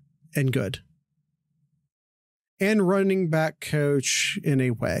fine and good. And running back coach in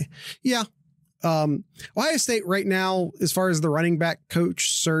a way. Yeah. Ohio State right now, as far as the running back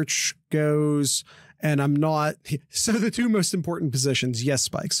coach search goes, and I'm not, so the 2 most important positions, yes,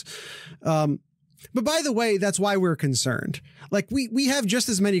 Spikes. But by the way, that's why we're concerned. Like we have just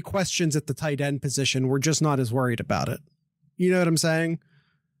as many questions at the tight end position. We're just not as worried about it. You know what I'm saying?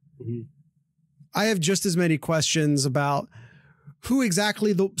 Mm-hmm. I have just as many questions about who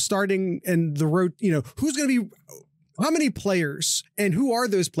exactly the starting and the road, who's going to be, how many players and who are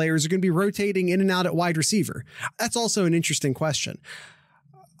those players are going to be rotating in and out at wide receiver? That's also an interesting question.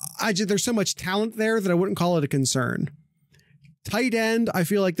 There's so much talent there that I wouldn't call it a concern. Tight end, I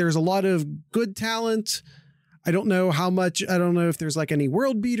feel like there's a lot of good talent. I don't know if there's like any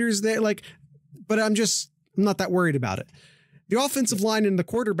world beaters there, but I'm not that worried about it. The offensive line and the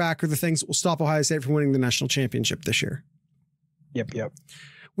quarterback are the things that will stop Ohio State from winning the national championship this year. Yep.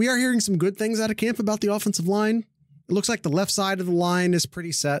 We are hearing some good things out of camp about the offensive line. It looks like the left side of the line is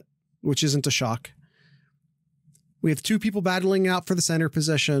pretty set, which isn't a shock. We have 2 people battling out for the center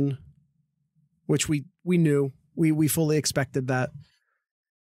position, which we knew. We fully expected that.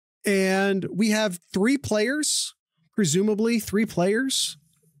 And we have 3 players, presumably 3 players,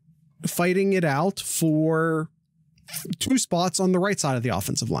 fighting it out for 2 spots on the right side of the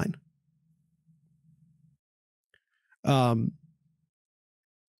offensive line.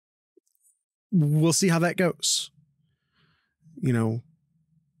 We'll see how that goes.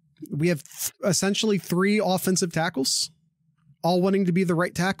 We have essentially 3 offensive tackles, all wanting to be the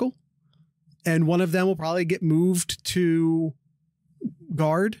right tackle. And one of them will probably get moved to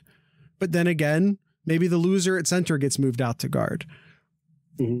guard. But then again, maybe the loser at center gets moved out to guard.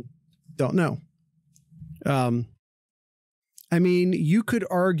 Mm-hmm. Don't know. I mean, you could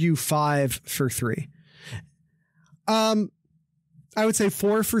argue 5 for 3. I would say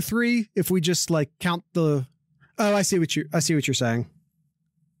 4 for 3 if we just count the. Oh, I see what you're saying.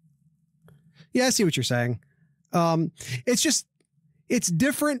 Yeah, I see what you're saying. It's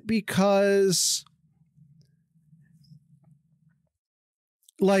different because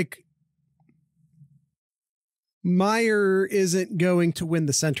Meyer isn't going to win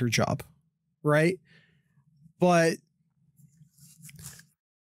the center job, right? But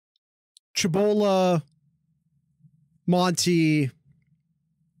Chibola, Monty,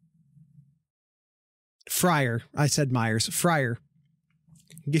 Fryer. I said Myers. Fryer.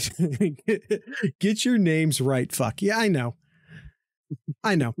 Get your names right. Fuck. Yeah, I know.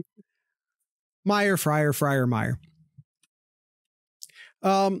 Meyer, Fryer, Meyer.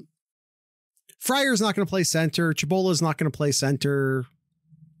 Fryer's not going to play center. Chibola's not going to play center.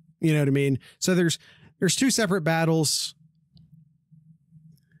 You know what I mean? So there's 2 separate battles.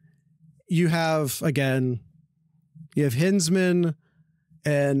 You have Hinsman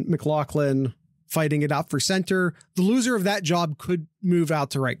and McLaughlin fighting it out for center. The loser of that job could move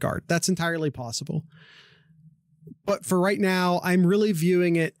out to right guard. That's entirely possible. But for right now, I'm really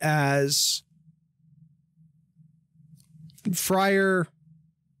viewing it as Fryer,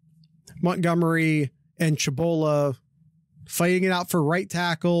 Montgomery, and Chibola fighting it out for right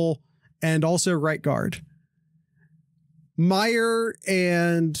tackle and also right guard. Fryer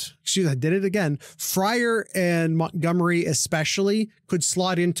and Montgomery especially could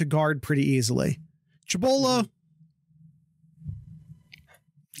slot into guard pretty easily. Chibola,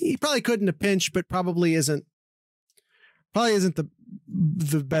 he probably could in a pinch, but probably isn't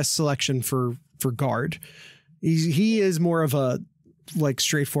the best selection for guard. He is more of a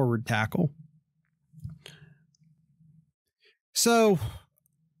straightforward tackle. So,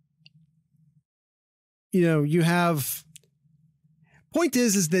 you have, point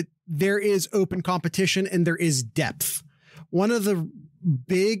is that there is open competition and there is depth. One of the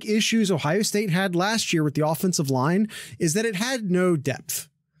big issues Ohio State had last year with the offensive line is that it had no depth.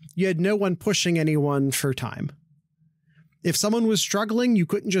 You had no one pushing anyone for time. If someone was struggling, you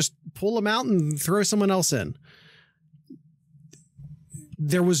couldn't just pull them out and throw someone else in.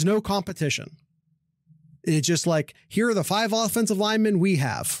 There was no competition. It's just here are the 5 offensive linemen we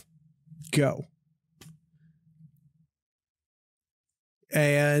have. Go.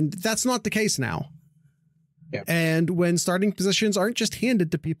 And that's not the case now. Yeah. And when starting positions aren't just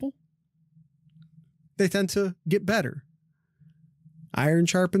handed to people, they tend to get better. Iron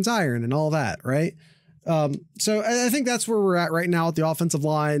sharpens iron and all that, right? So I think that's where we're at right now at the offensive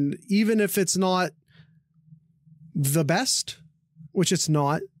line, even if it's not the best, which it's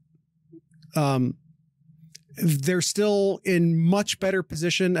not. They're still in much better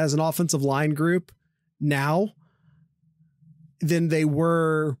position as an offensive line group now than they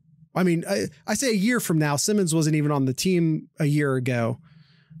were. I mean, I say a year from now. Simmons wasn't even on the team a year ago.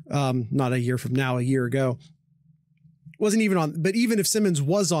 Not a year from now, a year ago. Wasn't even on, but even if Simmons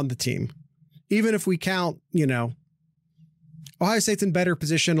was on the team, even if we count, Ohio State's in better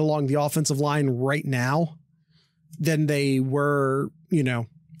position along the offensive line right now than they were,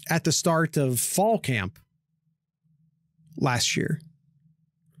 at the start of fall camp last year.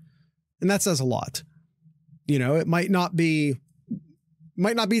 And that says a lot. It might not be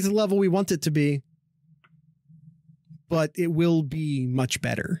to the level we want it to be, but it will be much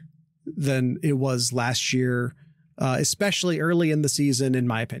better than it was last year, especially early in the season, in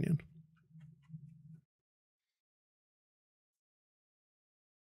my opinion.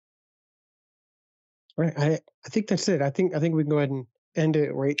 Right. I think that's it. I think we can go ahead and end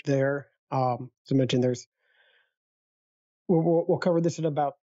it right there. As I mentioned, we'll cover this in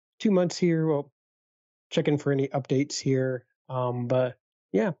about 2 months here. We'll check in for any updates here. But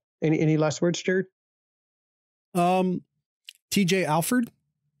yeah, any last words, Jared? TJ Alford,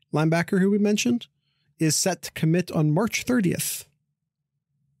 linebacker who we mentioned, is set to commit on March 30th.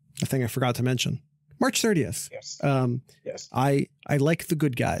 I think I forgot to mention March 30th. Yes. Yes. I like the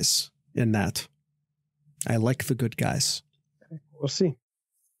good guys in that. I like the good guys. We'll see.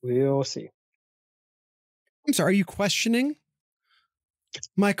 We'll see. I'm sorry. Are you questioning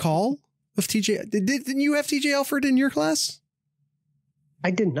my call of TJ? Didn't you have TJ Alford in your class?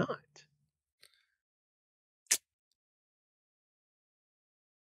 I did not.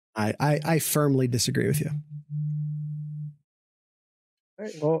 I firmly disagree with you. All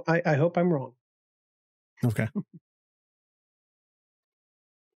right, well, I hope I'm wrong. Okay.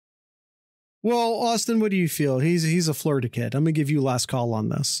 Well, Austin, what do you feel? He's a Florida kid. I'm going to give you last call on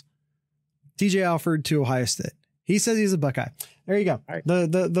this. TJ Alford to Ohio State. He says he's a Buckeye. There you go. Right.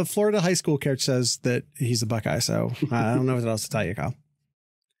 The Florida high school coach says that he's a Buckeye. So I don't know what else to tell you, Kyle.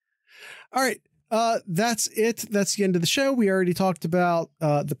 All right. That's it. That's the end of the show. We already talked about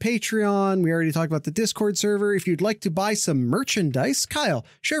the Patreon. We already talked about the Discord server. If you'd like to buy some merchandise, Kyle,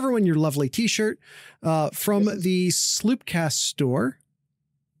 show everyone your lovely t-shirt from the Sloopcast store.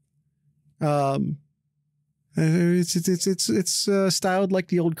 It's styled like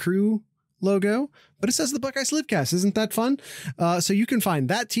the old crew logo, but it says the Buckeye Sloopcast. Isn't that fun? So you can find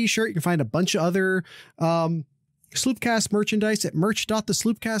that t-shirt. You can find a bunch of other Sloopcast merchandise at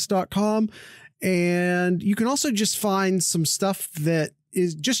merch.thesloopcast.com. And you can also just find some stuff that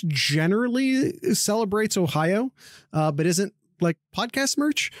is just generally celebrates Ohio, but isn't like podcast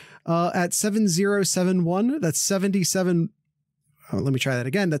merch at 7071. That's 77. Let me try that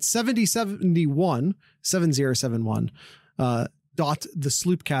again. That's 7071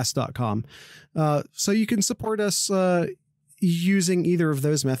 .thesloopcast.com. So you can support us using either of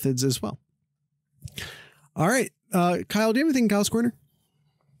those methods as well. All right. Kyle, do you have anything in Kyle's Corner?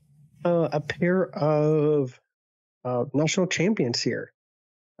 A pair of national champions here.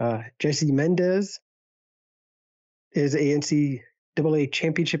 Jesse Mendez is a NCAA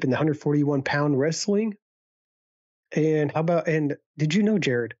championship in the 141-pound wrestling. And did you know,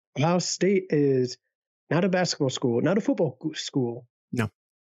 Jared, Ohio State is not a basketball school, not a football school. No.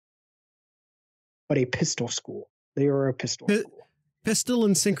 But a pistol school. They are a pistol school. Pistol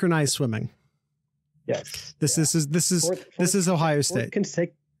and synchronized swimming. Yes. This is Ohio State.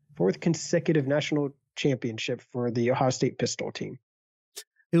 Fourth consecutive national championship for the Ohio State pistol team.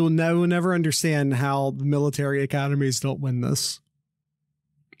 It will never understand how the military academies don't win this.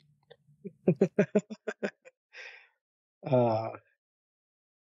 And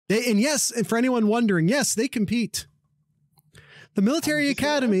yes, and for anyone wondering, yes, they compete. The military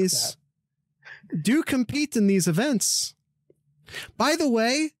academies do compete in these events. By the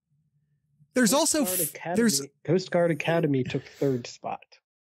way, there's Coast Guard Academy took third spot.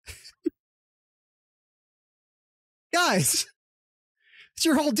 Guys, it's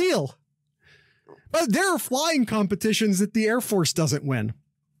your whole deal. But there are flying competitions that the Air Force doesn't win.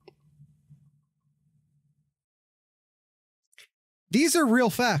 These are real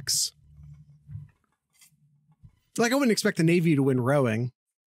facts. Like, I wouldn't expect the Navy to win rowing.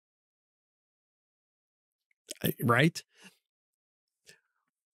 Right?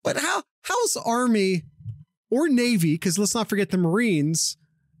 But how's Army or Navy, because let's not forget the Marines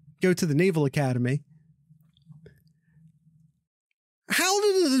go to the Naval Academy. How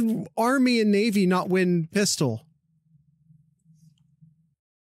did the Army and Navy not win pistol?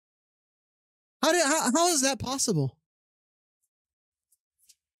 How is that possible?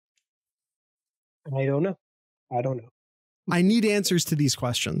 I don't know. I need answers to these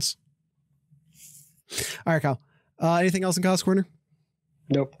questions. All right, Kyle. Anything else in Kyle's Corner?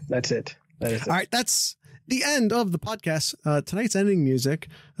 Nope. That's it. That is it. All right. That's the end of the podcast. Tonight's ending music.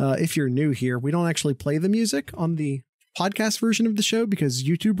 If you're new here, we don't actually play the music on the podcast version of the show because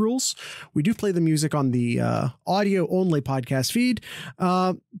YouTube rules. We do play the music on the audio only podcast feed.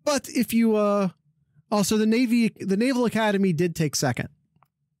 But if you also the Naval Academy did take second.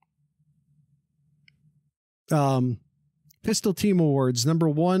 Pistol Team Awards, number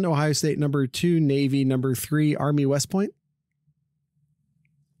 1, Ohio State, number 2, Navy, number 3, Army West Point.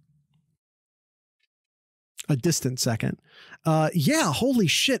 A distant second. Yeah, holy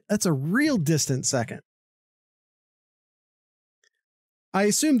shit. That's a real distant second. I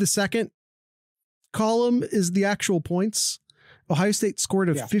assume the second column is the actual points. Ohio State scored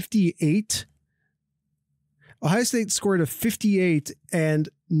a 58. Ohio State scored a 58 and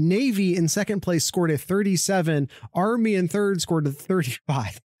Navy in second place scored a 37. Army in third scored a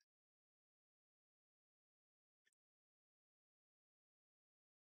 35.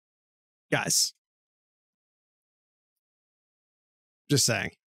 Guys, just saying,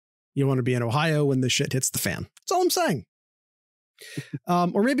 you want to be in Ohio when the shit hits the fan. That's all I'm saying.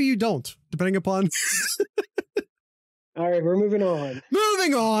 Or maybe you don't, depending upon. All right, we're moving on.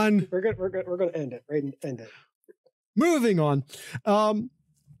 Moving on. We're gonna end it. Right, end it. Moving on.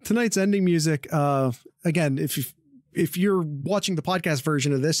 Tonight's ending music. Again, if you're watching the podcast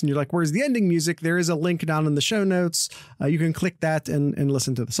version of this and you're like, where's the ending music? There is a link down in the show notes. You can click that and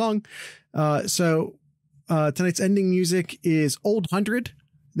listen to the song. So tonight's ending music is Old 100.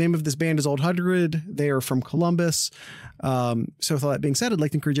 The name of this band is Old 100. They are from Columbus. So with all that being said, I'd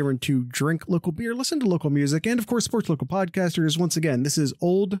like to encourage everyone to drink local beer, listen to local music, and of course, support local podcasters. Once again, this is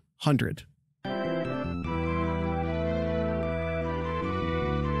Old 100.